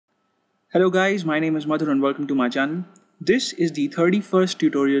Hello guys, my name is Madhur and welcome to my channel. This is the 31st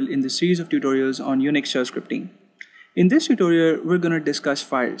tutorial in the series of tutorials on Unix shell scripting. In this tutorial, we're going to discuss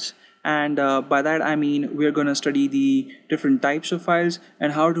files, and by that I mean we're going to study the different types of files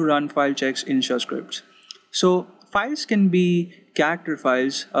and how to run file checks in shell scripts. So files can be character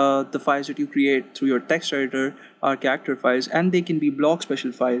files. The files that you create through your text editor are character files, and they can be block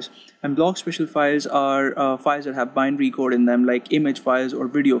special files. And block special files are files that have binary code in them, like image files or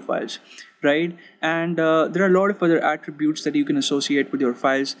video files, right? And there are a lot of other attributes that you can associate with your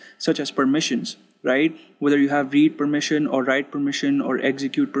files, such as permissions, right? Whether you have read permission or write permission or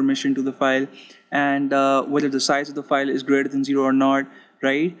execute permission to the file, and whether the size of the file is greater than 0 or not,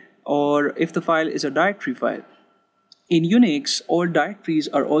 right? Or if the file is a directory file. In Unix, all directories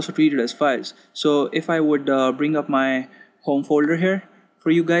are also treated as files. So if I would bring up my home folder here for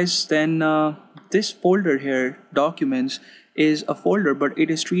you guys, then this folder here, documents, is a folder, but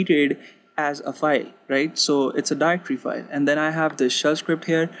it is treated as a file, right? So it's a directory file. And then I have this shell script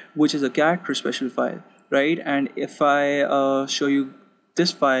here, which is a character special file, right? And if I show you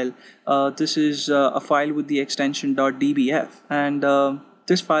this file, this is a file with the extension .dbf, and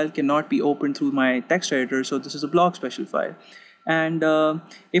this file cannot be opened through my text editor, so this is a block special file. And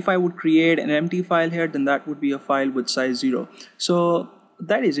if I would create an empty file here, then that would be a file with size 0. So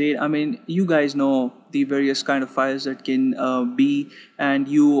that is it. I mean, you guys know the various kind of files that can be, and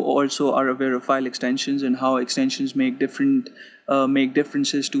you also are aware of file extensions and how extensions make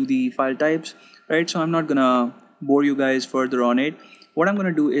differences to the file types, right? So I'm not gonna bore you guys further on it. What I'm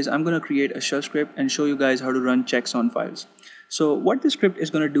gonna do is I'm gonna create a shell script and show you guys how to run checks on files. So what this script is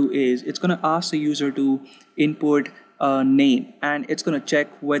going to do is it's going to ask the user to input a name, and it's going to check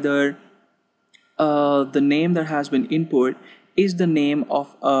whether the name that has been input is the name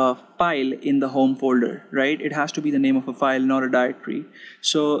of a file in the home folder, right? It has to be the name of a file, not a directory.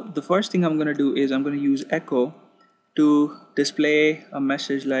 So the first thing I'm going to do is I'm going to use echo to display a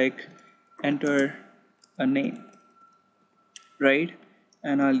message like enter a name, right?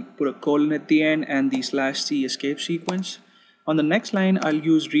 And I'll put a colon at the end and the /c escape sequence. On the next line, I'll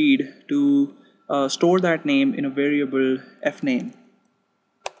use read to store that name in a variable fname.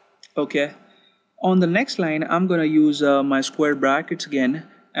 Okay. On the next line, I'm going to use my square brackets again,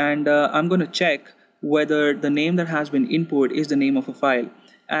 and I'm going to check whether the name that has been input is the name of a file.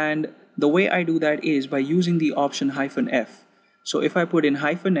 And the way I do that is by using the option -f. So if I put in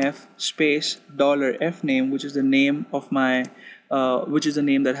 -f space $fname, which is the name of my which is the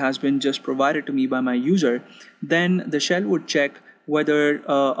name that has been just provided to me by my user, then the shell would check whether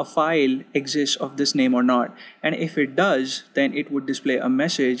a file exists of this name or not. And if it does, then it would display a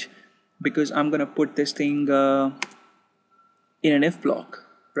message, because I'm gonna put this thing in an if block,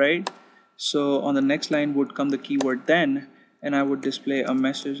 right? So on the next line would come the keyword then, and I would display a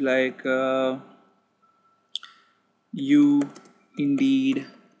message like you indeed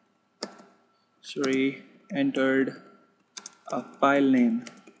entered a file name,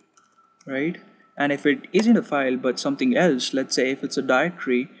 right? And if it isn't a file but something else, let's say if it's a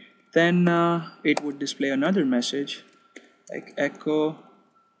directory, then it would display another message like echo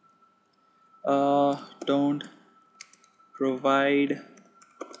don't provide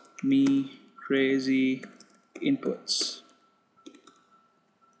me crazy inputs.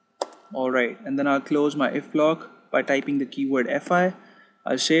 Alright, and then I'll close my if block by typing the keyword fi.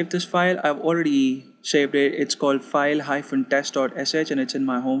 I'll save this file. I've already saved it. It's called file-test.sh and it's in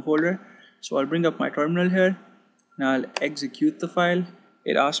my home folder. So I'll bring up my terminal here. Now I'll execute the file.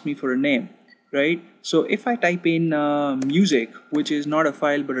 It asks me for a name, right? So if I type in music, which is not a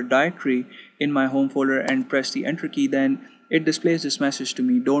file but a directory, in my home folder and press the enter key, then it displays this message to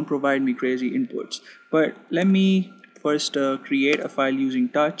me, don't provide me crazy inputs. But let me first create a file using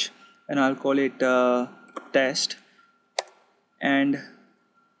touch, and I'll call it test, and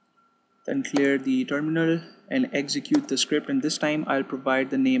then clear the terminal and execute the script. And this time I'll provide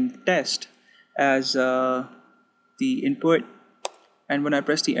the name test as the input, and when I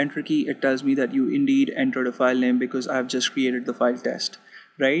press the enter key, it tells me that you indeed entered a file name because I've just created the file test,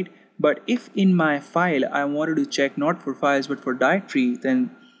 right? But if in my file I wanted to check not for files but for directories,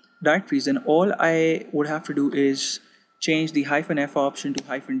 then all I would have to do is change the -f option to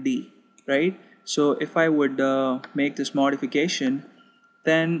 -d, right? So if I would make this modification,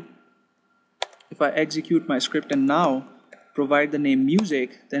 then if I execute my script and now provide the name music,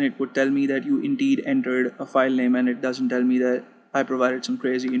 then it would tell me that you indeed entered a file name, and it doesn't tell me that I provided some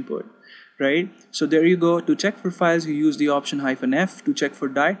crazy input, right? So there you go. To check for files, you use the option -f. To check for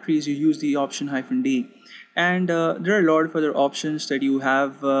directories, you use the option -d. And there are a lot of other options that you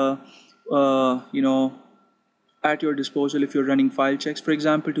have, at your disposal if you're running file checks. For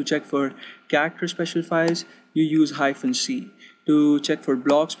example, to check for character special files, you use -C. To check for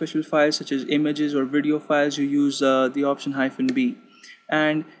block special files such as images or video files, you use the option -B.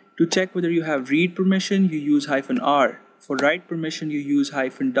 And to check whether you have read permission, you use -R. For write permission, you use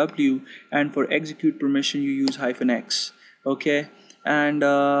 -W, and for execute permission, you use -X. Okay, and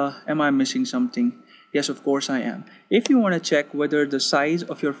am I missing something? Yes, of course I am. If you want to check whether the size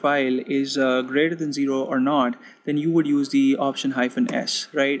of your file is greater than 0 or not, then you would use the option -S,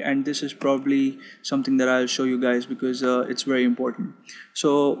 right? And this is probably something that I'll show you guys because it's very important. So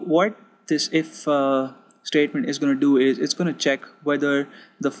what this if statement is going to do is it's going to check whether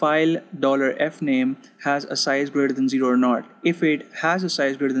the file $fname has a size greater than 0 or not. If it has a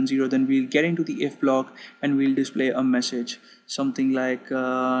size greater than 0, then we'll get into the if block and we'll display a message, something like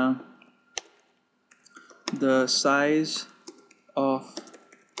the size of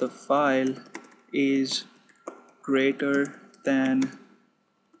the file is greater than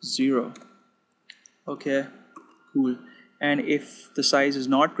 0. Okay, cool. And if the size is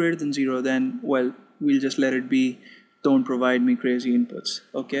not greater than 0, then well, we'll just let it be. Don't provide me crazy inputs,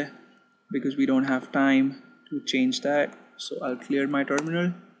 okay? Because we don't have time to change that. So I'll clear my terminal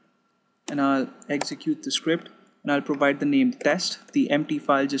and I'll execute the script, and I'll provide the name test, the empty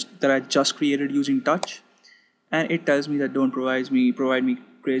file that I just created using touch, and it tells me that don't provide me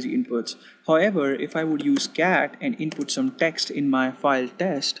crazy inputs. However, if I would use cat and input some text in my file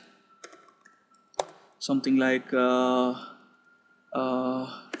test, something like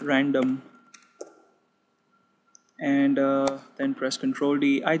random, and then press Ctrl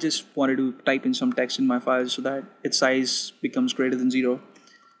D. I just wanted to type in some text in my file so that its size becomes greater than 0.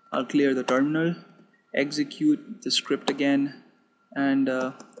 I'll clear the terminal, execute the script again, and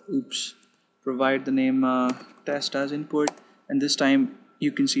provide the name test as input, and this time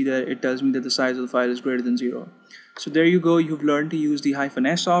you can see that it tells me that the size of the file is greater than 0. So there you go, you've learned to use the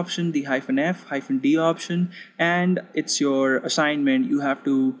 -S option, the -F, -D option, and it's your assignment. You have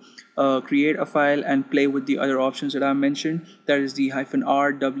to create a file and play with the other options that I mentioned. That is the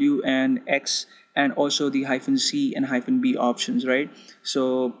 -R, W, and X, and also the -C and -B options, right?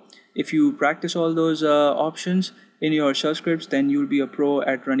 So if you practice all those options in your shell scripts, then you'll be a pro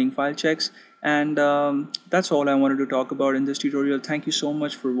at running file checks. And that's all I wanted to talk about in this tutorial. Thank you so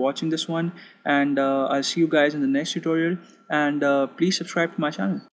much for watching this one, and I'll see you guys in the next tutorial, and please subscribe to my channel.